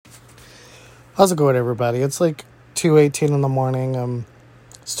How's it going, everybody? It's like 2:18 in the morning. I'm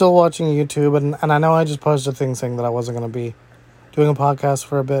still watching YouTube, and I know I just posted a thing saying that I wasn't going to be doing a podcast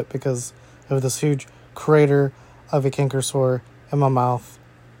for a bit because of this huge crater of a canker sore in my mouth.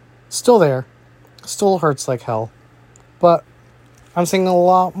 Still there. Still hurts like hell. But I'm seeing a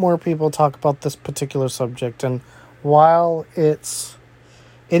lot more people talk about this particular subject, and while it's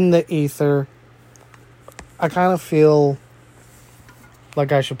in the ether, I kind of feel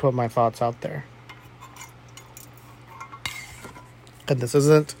like I should put my thoughts out there. And this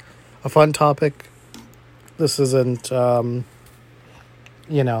isn't a fun topic. This isn't,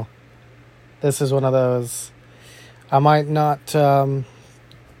 this is one of those, I might not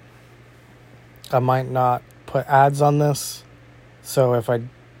put ads on this. So if I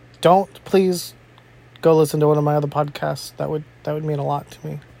don't, please go listen to one of my other podcasts. That would mean a lot to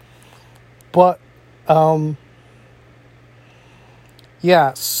me. But,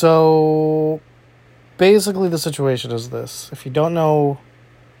 yeah, so basically the situation is this. If you don't know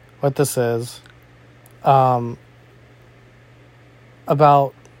what this is, about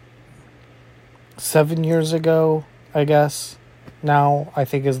 7 years ago, I guess, now I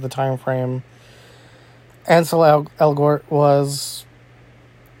think is the time frame, Ansel Elgort was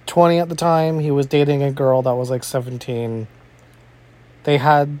 20 at the time. He was dating a girl that was like 17. They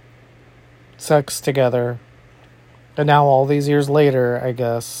had sex together. And now all these years later, I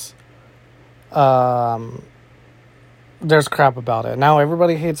guess, there's crap about it. Now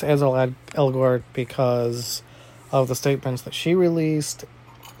everybody hates Ansel Elgort because of the statements that she released.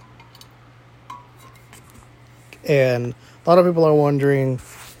 And a lot of people are wondering,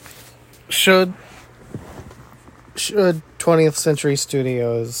 should 20th Century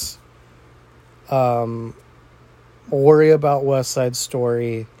Studios worry about West Side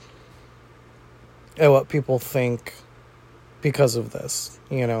Story and what people think because of this,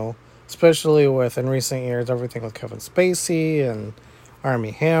 especially with, in recent years, everything with Kevin Spacey and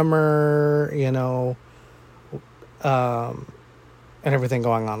Armie Hammer, and everything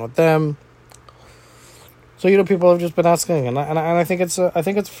going on with them. So, people have just been asking, and I think it's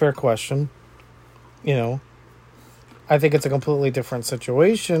a fair question, I think it's a completely different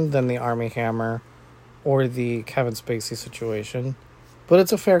situation than the Armie Hammer or the Kevin Spacey situation, but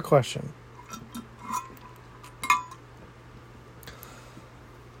it's a fair question.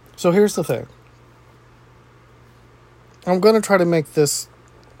 So here's the thing. I'm going to try to make this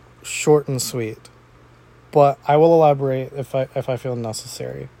short and sweet, but I will elaborate if I feel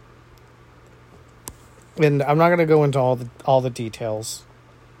necessary. And I'm not going to go into all the details,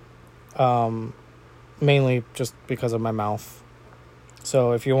 mainly just because of my mouth.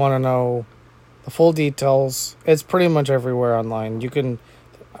 So if you want to know the full details, it's pretty much everywhere online.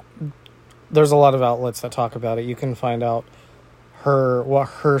 There's a lot of outlets that talk about it. You can find out what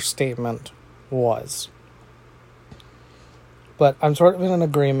her statement was. But I'm sort of in an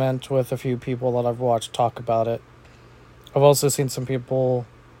agreement with a few people that I've watched talk about it. I've also seen some people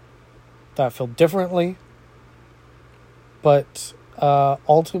that feel differently. But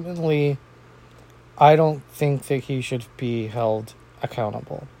ultimately, I don't think that he should be held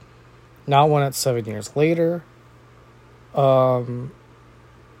accountable. Not when it's 7 years later. And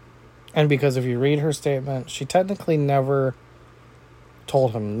because if you read her statement, she technically never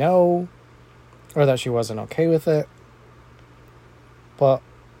told him no, or that she wasn't okay with it. But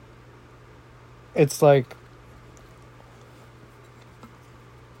it's like,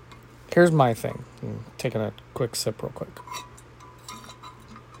 here's my thing. I'm taking a quick sip real quick.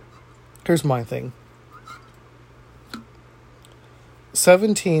 Here's my thing.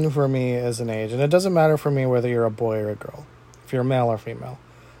 17 for me is an age, and it doesn't matter for me whether you're a boy or a girl, if you're male or female.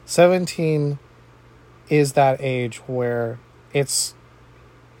 17 is that age where it's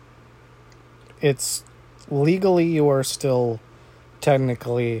legally you are still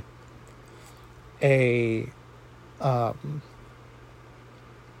technically a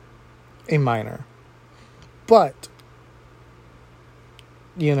minor. But,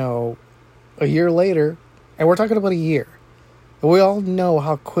 a year later, and we're talking about a year, we all know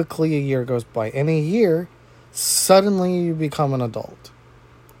how quickly a year goes by. In a year, suddenly you become an adult,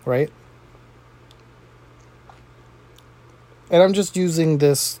 right? And I'm just using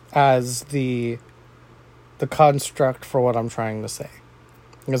this as the construct for what I'm trying to say.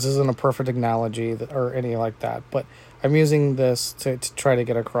 This isn't a perfect analogy or anything like that, but I'm using this to try to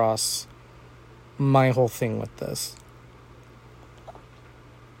get across my whole thing with this.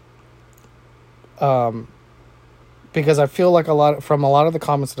 Because I feel like a lot of the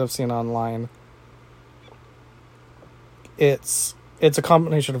comments that I've seen online, it's a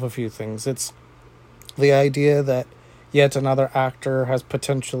combination of a few things. It's the idea that yet another actor has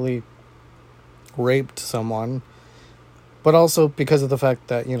potentially raped someone, but also because of the fact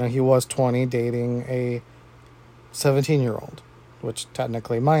that, he was 20 dating a 17-year-old, which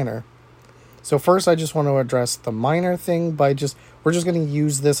technically minor. So first I just want to address the minor thing we're just going to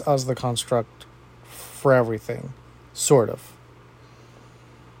use this as the construct for everything, sort of.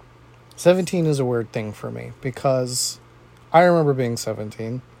 17 is a weird thing for me because I remember being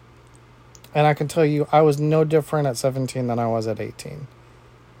 17, and I can tell you I was no different at 17 than I was at 18.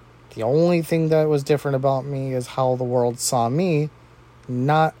 The only thing that was different about me is how the world saw me,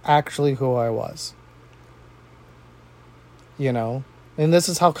 not actually who I was. And this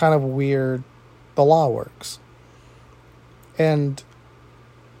is how kind of weird the law works. And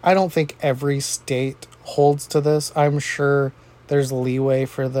I don't think every state holds to this. I'm sure there's leeway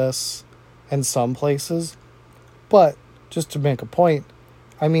for this in some places. But just to make a point,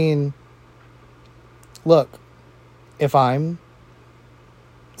 look, if I'm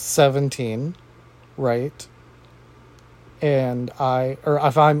 17, right? And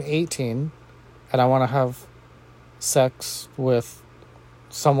if I'm 18 and I want to have sex with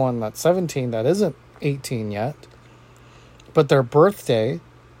someone that's 17 that isn't 18 yet, but their birthday,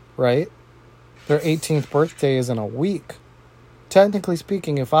 right? Their 18th birthday is in a week. Technically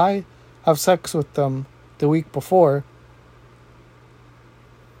speaking, if I have sex with them the week before,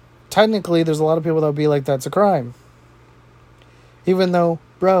 technically there's a lot of people that would be like, that's a crime. Even though,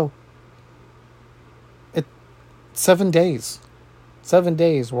 bro, 7 days. 7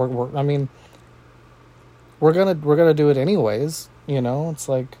 days. We're gonna do it anyways. It's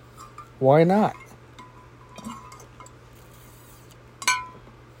like, why not?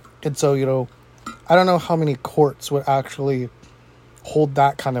 And so, I don't know how many courts would actually hold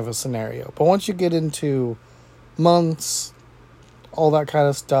that kind of a scenario. But once you get into months, all that kind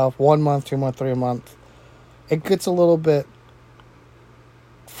of stuff, 1 month, 2 month, 3 month, it gets a little bit,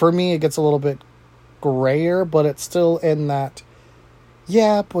 for me, it gets a little bit grayer, but it's still in that,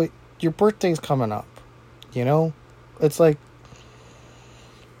 yeah, but your birthday's coming up, It's like,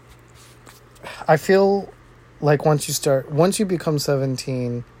 I feel like once you become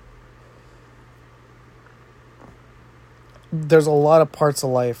 17, there's a lot of parts of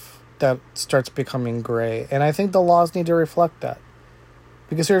life that starts becoming gray. And I think the laws need to reflect that.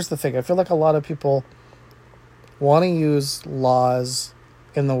 Because here's the thing. I feel like a lot of people want to use laws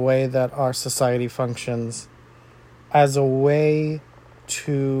in the way that our society functions as a way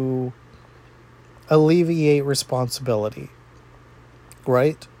to alleviate responsibility.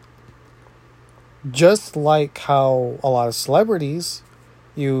 Right? Just like how a lot of celebrities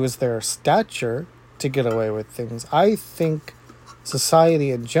use their stature to get away with things, I think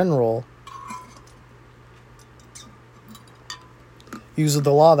society in general uses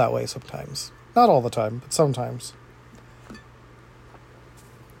the law that way sometimes. Not all the time, but sometimes.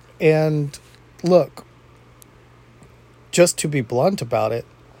 And look, just to be blunt about it,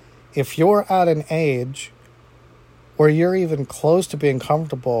 if you're at an age where you're even close to being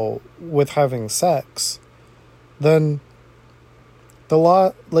comfortable with having sex, then the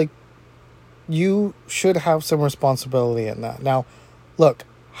law, you should have some responsibility in that. Now, look,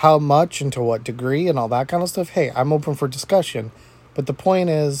 how much and to what degree and all that kind of stuff, hey, I'm open for discussion. But the point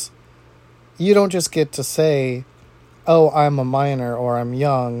is, you don't just get to say, oh, I'm a minor or I'm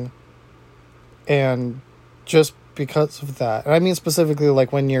young, and just because of that. And I mean specifically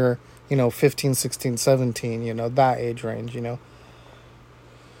like when you're, 15, 16, 17, that age range, You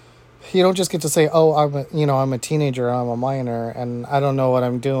don't just get to say, oh, I'm a teenager, I'm a minor, and I don't know what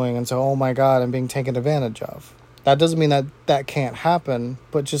I'm doing, and so, oh my God, I'm being taken advantage of. That doesn't mean that can't happen,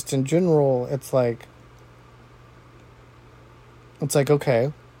 but just in general, it's like,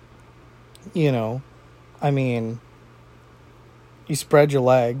 okay, you spread your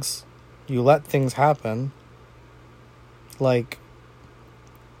legs, you let things happen,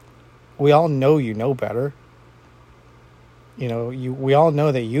 we all know you know better. We all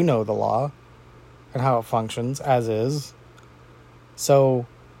know that you know the law and how it functions as is. So,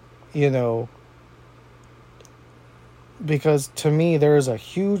 because to me, there is a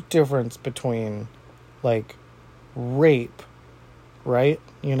huge difference between, rape, right?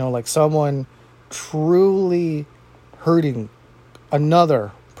 Someone truly hurting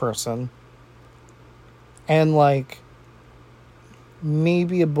another person and,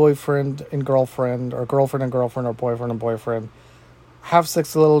 maybe a boyfriend and girlfriend, or girlfriend and girlfriend, or boyfriend and boyfriend have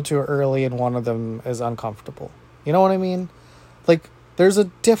sex a little too early and one of them is uncomfortable. You know what I mean? There's a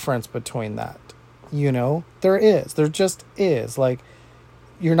difference between that. There is. There just is.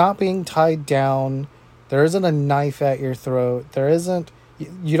 You're not being tied down. There isn't a knife at your throat. There isn't,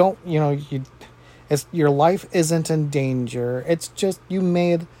 you don't, your life isn't in danger. It's just, you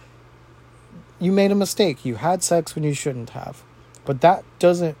made you made a mistake. You had sex when you shouldn't have. But that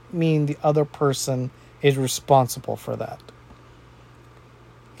doesn't mean the other person is responsible for that.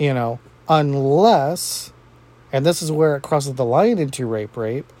 You know, unless, and this is where it crosses the line into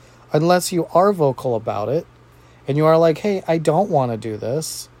rape, unless you are vocal about it and you are like, hey, I don't want to do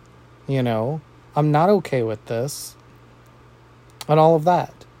this. You know, I'm not okay with this. And all of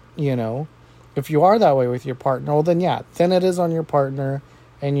that, you know. If you are that way with your partner, well, then yeah, then it is on your partner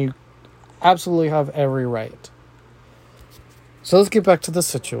and you absolutely have every right. So let's get back to the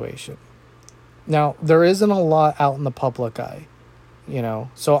situation. Now, there isn't a lot out in the public eye, you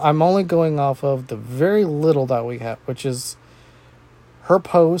know. So I'm only going off of the very little that we have, which is her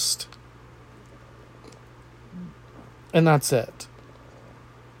post. And that's it.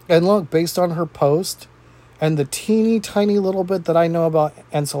 And look, based on her post and the teeny tiny little bit that I know about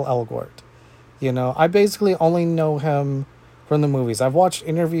Ansel Elgort, you know, I basically only know him from the movies. I've watched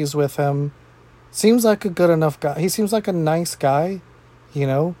interviews with him. Seems like a good enough guy. He seems like a nice guy, you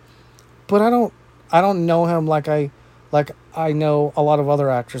know. But I don't know him like I know a lot of other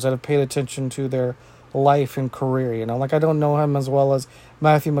actors that have paid attention to their life and career, you know. Like I don't know him as well as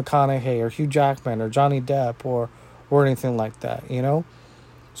Matthew McConaughey or Hugh Jackman or Johnny Depp or anything like that, you know.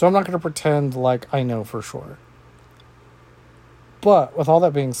 So I'm not going to pretend like I know for sure. But with all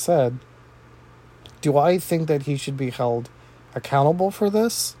that being said, do I think that he should be held accountable for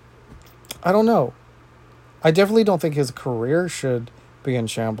this? I don't know. I definitely don't think his career should be in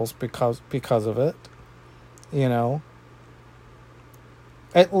shambles because of it. You know?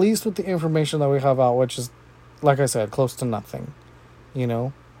 At least with the information that we have out, which is, like I said, close to nothing. You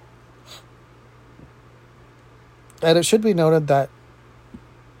know? And it should be noted that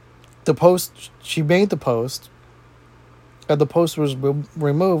she made the post, and the post was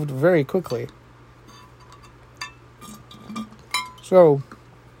removed very quickly. So,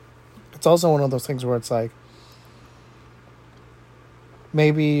 it's also one of those things where it's like,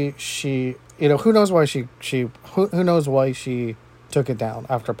 maybe she, you know, who knows why who knows why she took it down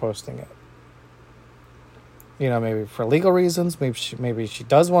after posting it. You know, maybe for legal reasons, maybe she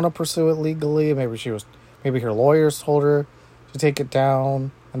does want to pursue it legally, maybe her lawyers told her to take it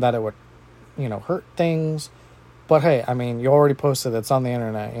down and that it would, you know, hurt things. But hey, I mean, you already posted it, it's on the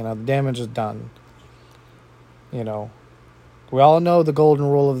internet, you know, the damage is done. You know, we all know the golden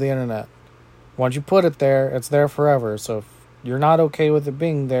rule of the internet. Once you put it there, it's there forever. So if you're not okay with it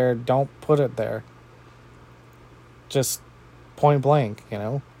being there, don't put it there. Just point blank, you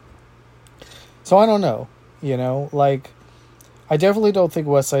know. So I don't know, you know, like, I definitely don't think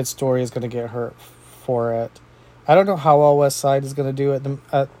West Side Story is going to get hurt for it. I don't know how well West Side is going to do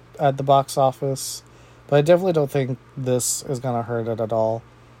at the box office, but I definitely don't think this is going to hurt it at all.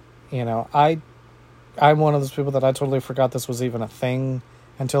 You know, I'm one of those people that I totally forgot this was even a thing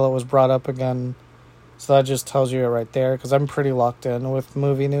until it was brought up again. So that just tells you it right there, because I'm pretty locked in with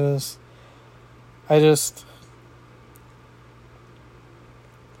movie news. I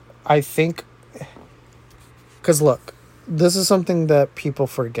think, because look, this is something that people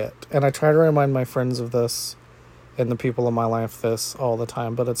forget, and I try to remind my friends of this and the people in my life this all the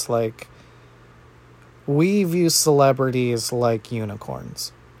time, but it's like, we view celebrities like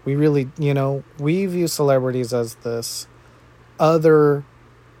unicorns. We really, you know, we view celebrities as this other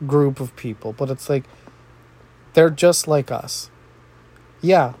group of people, but it's like, they're just like us.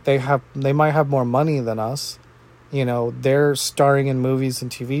 Yeah, they might have more money than us. You know, they're starring in movies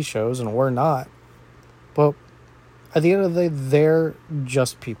and TV shows and we're not. But at the end of the day, they're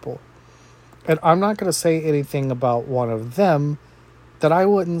just people. And I'm not going to say anything about one of them that I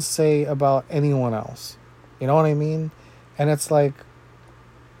wouldn't say about anyone else. You know what I mean? And it's like,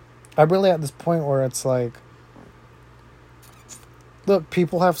 I'm really at this point where it's like, look,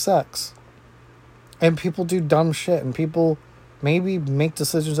 people have sex. And people do dumb shit. And people maybe make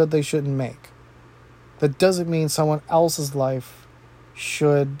decisions that they shouldn't make. That doesn't mean someone else's life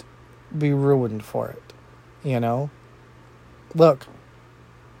should be ruined for it. You know? Look.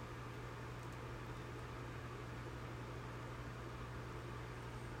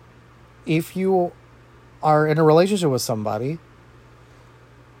 If you are in a relationship with somebody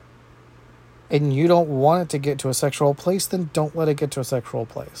and you don't want it to get to a sexual place, then don't let it get to a sexual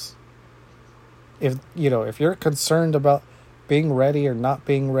place. If you're concerned about being ready or not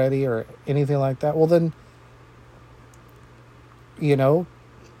being ready or anything like that, well then, you know,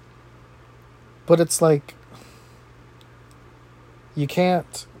 but it's like, you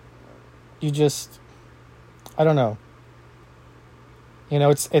can't, I don't know. You know,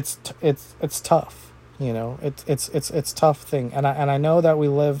 it's tough, you know, it's tough thing. And I know that we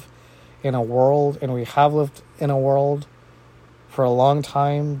live in a world, and we have lived in a world for a long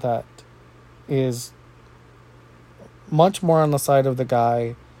time, that is much more on the side of the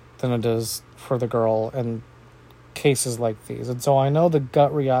guy than it is for the girl in cases like these. And so I know the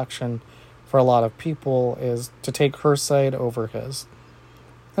gut reaction for a lot of people is to take her side over his.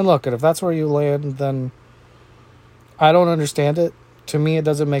 And look, if that's where you land, then I don't understand it. To me, it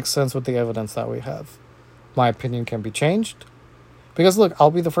doesn't make sense with the evidence that we have. My opinion can be changed. Because look,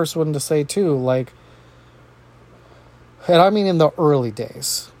 I'll be the first one to say too, like, and I mean in the early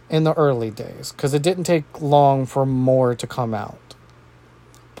days, because it didn't take long for more to come out.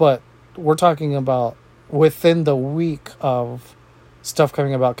 But we're talking about within the week of stuff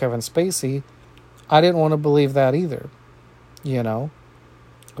coming about Kevin Spacey, I didn't want to believe that either, you know.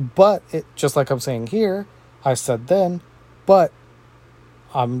 But it, just like I'm saying here, I said then, but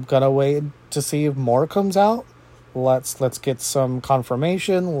I'm gonna wait to see if more comes out. Let's get some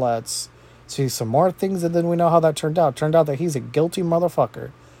confirmation. Let's see some more things, and then we know how that turned out. Turned out that he's a guilty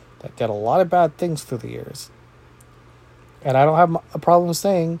motherfucker that did a lot of bad things through the years. And I don't have a problem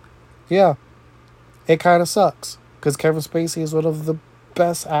saying, yeah, it kind of sucks. Because Kevin Spacey is one of the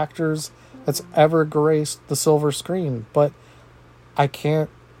best actors that's ever graced the silver screen. But I can't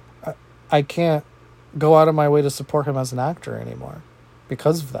go out of my way to support him as an actor anymore.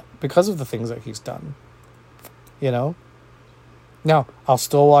 Because of that. Because of the things that he's done. You know? Now, I'll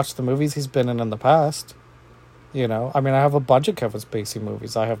still watch the movies he's been in the past. You know? I mean, I have a bunch of Kevin Spacey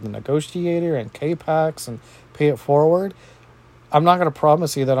movies. I have The Negotiator and K-Pax and Pay It Forward. I'm not going to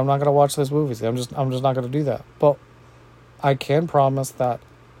promise you that I'm not going to watch those movies. I'm just not going to do that. But I can promise that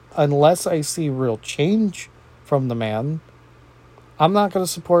unless I see real change from the man, I'm not going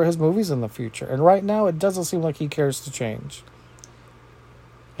to support his movies in the future. And right now, it doesn't seem like he cares to change.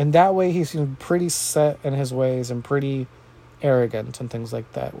 And that way, he seems pretty set in his ways and pretty arrogant and things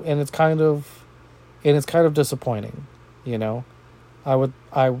like that. And it's kind of disappointing, you know.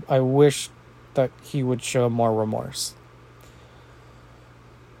 I wish that he would show more remorse.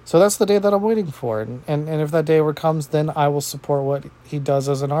 So that's the day that I'm waiting for, and if that day ever comes, then I will support what he does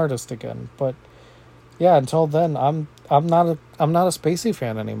as an artist again. But yeah, until then, I'm not a Spacey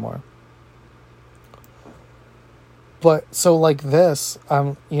fan anymore. But so like this,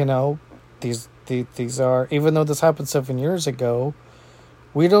 you know, these are, even though this happened 7 years ago,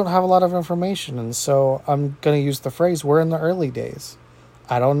 we don't have a lot of information, and so I'm gonna use the phrase, we're in the early days.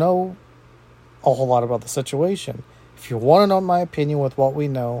 I don't know a whole lot about the situation. If you want to know my opinion with what we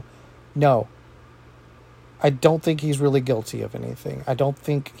know, no. I don't think he's really guilty of anything. I don't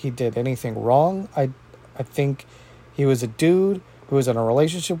think he did anything wrong. I think he was a dude who was in a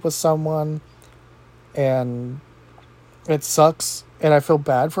relationship with someone, and it sucks, and I feel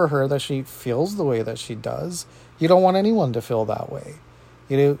bad for her that she feels the way that she does. You don't want anyone to feel that way.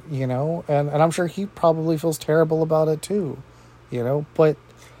 You know, and I'm sure he probably feels terrible about it too, you know, but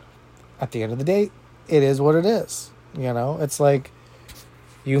at the end of the day, it is what it is. You know, it's like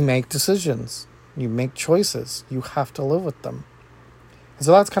you make decisions, you make choices, you have to live with them. And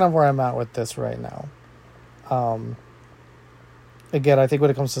so that's kind of where I'm at with this right now. Again, I think when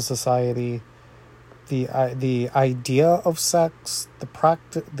it comes to society, the idea of sex,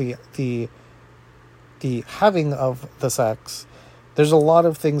 the having of the sex, there's a lot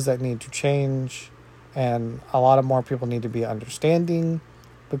of things that need to change, and a lot of more people need to be understanding,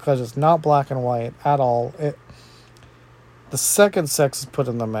 because it's not black and white at all. The second sex is put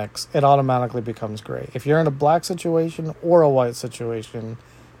in the mix, it automatically becomes gray. If you're in a black situation or a white situation,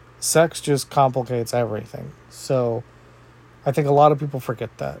 sex just complicates everything. So I think a lot of people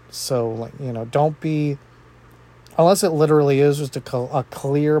forget that. So, like, you know, don't be, unless it literally is just a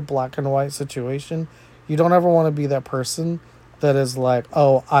clear black and white situation, you don't ever want to be that person that is like,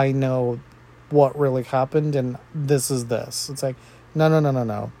 oh, I know what really happened and this is this. It's like,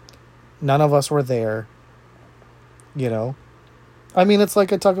 no. None of us were there. You know, I mean, it's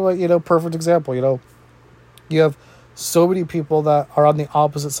like I talk about, you know, perfect example, you know, you have so many people that are on the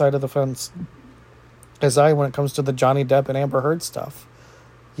opposite side of the fence as I when it comes to the Johnny Depp and Amber Heard stuff.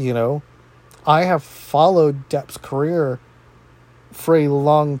 You know, I have followed Depp's career for a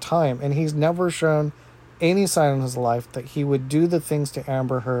long time, and he's never shown any sign in his life that he would do the things to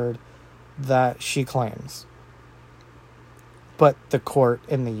Amber Heard that she claims. But the court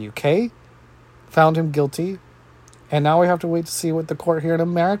in the UK found him guilty. And now we have to wait to see what the court here in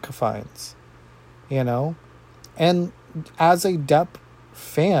America finds, you know? And as a Depp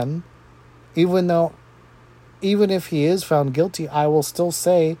fan, even if he is found guilty, I will still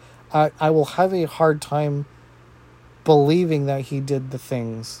say I will have a hard time believing that he did the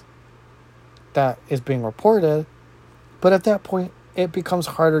things that is being reported. But at that point, it becomes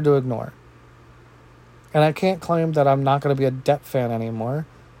harder to ignore. And I can't claim that I'm not going to be a Depp fan anymore.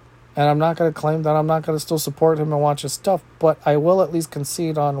 And I'm not going to claim that I'm not going to still support him and watch his stuff, but I will at least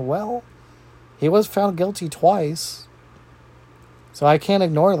concede on, well, he was found guilty twice. So I can't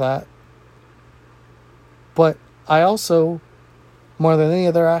ignore that. But I also, more than any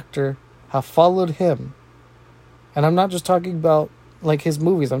other actor, have followed him. And I'm not just talking about like his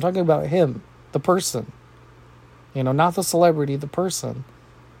movies. I'm talking about him, the person. You know, not the celebrity, the person.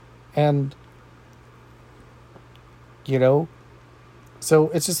 And, you know, so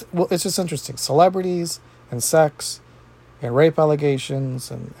it's just interesting. Celebrities and sex and rape allegations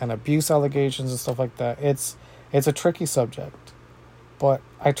and abuse allegations and stuff like that. It's a tricky subject. But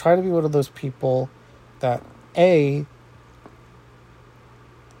I try to be one of those people that,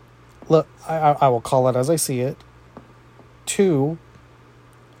 look, I will call it as I see it. 2,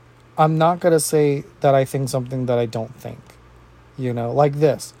 I'm not going to say that I think something that I don't think. You know, like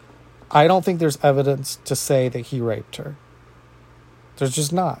this. I don't think there's evidence to say that he raped her. There's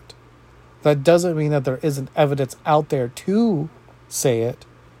just not. That doesn't mean that there isn't evidence out there to say it,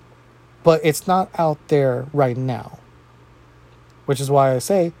 but it's not out there right now. Which is why I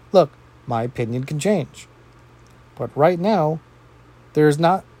say, look, my opinion can change. But right now, there is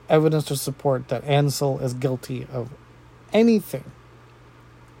not evidence to support that Ansel is guilty of anything.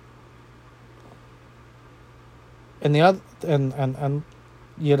 And the other, and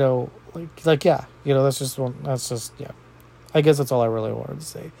you know, like yeah, you know, that's just yeah. I guess that's all I really wanted to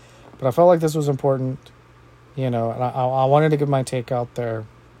say. But I felt like this was important, you know, and I wanted to get my take out there,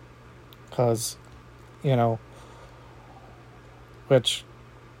 because, you know, which,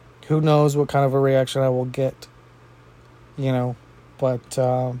 who knows what kind of a reaction I will get, you know, but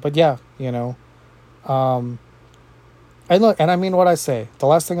yeah, you know, and look, and I mean what I say. The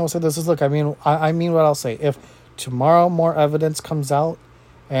last thing I'll say this is, look, I mean what I'll say. If tomorrow more evidence comes out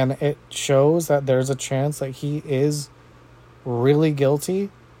and it shows that there's a chance that he is really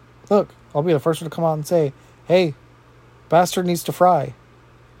guilty, look, I'll be the first one to come out and say, hey, bastard needs to fry.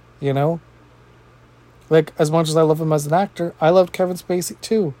 You know? Like, as much as I love him as an actor, I loved Kevin Spacey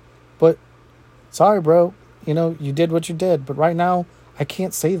too. But, sorry, bro. You know, you did what you did. But right now, I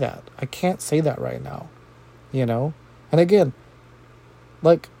can't say that. I can't say that right now. You know? And again,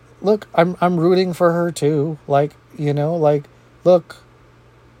 like, look, I'm rooting for her too. Like, you know, like, look,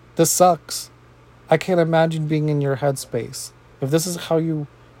 this sucks. I can't imagine being in your headspace. If this is how you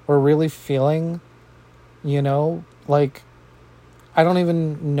were really feeling, you know, like, I don't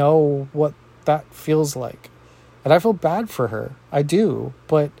even know what that feels like. And I feel bad for her. I do.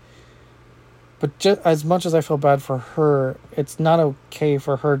 But just as much as I feel bad for her, it's not okay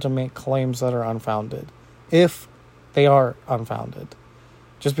for her to make claims that are unfounded. If they are unfounded.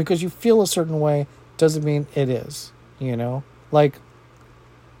 Just because you feel a certain way doesn't mean it is, you know? Like,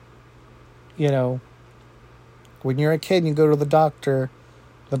 you know, when you're a kid and you go to the doctor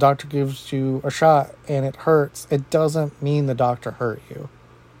gives you a shot and it hurts, it doesn't mean the doctor hurt you,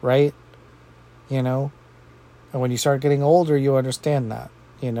 right? You know? And when you start getting older, you understand that,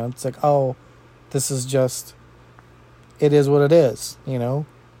 you know? It's like, oh, this is just, it is what it is, you know?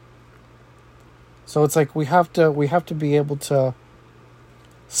 So it's like we have to be able to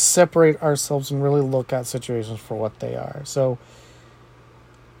separate ourselves and really look at situations for what they are. So,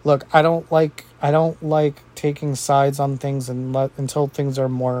 look, I don't like taking sides on things until things are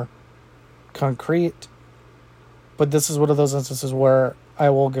more concrete. But this is one of those instances where I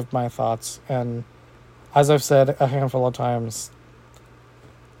will give my thoughts, and as I've said a handful of times,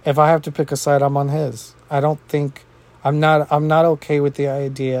 if I have to pick a side, I'm on his. I'm not okay with the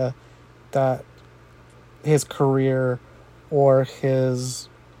idea that his career or his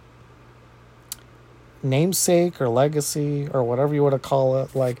namesake or legacy or whatever you want to call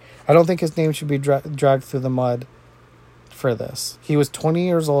it, like, I don't think his name should be dragged through the mud for this. He was 20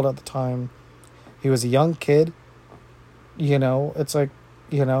 years old at the time. He was a young kid. You know, it's like,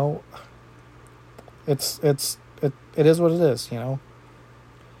 you know, it is what it is, you know.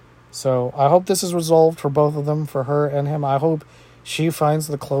 So I hope this is resolved for both of them, for her and him. I hope she finds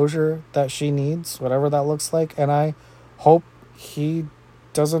the closure that she needs, whatever that looks like. And I hope he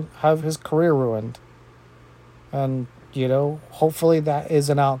doesn't have his career ruined. And, you know, hopefully that is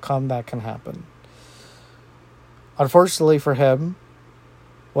an outcome that can happen. Unfortunately for him,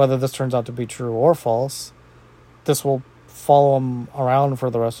 whether this turns out to be true or false, this will follow him around for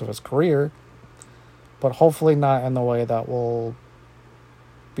the rest of his career. But hopefully not in the way that will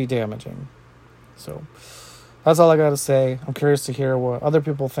be damaging. So that's all I got to say. I'm curious to hear what other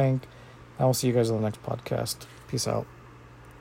people think. I will see you guys on the next podcast. Peace out.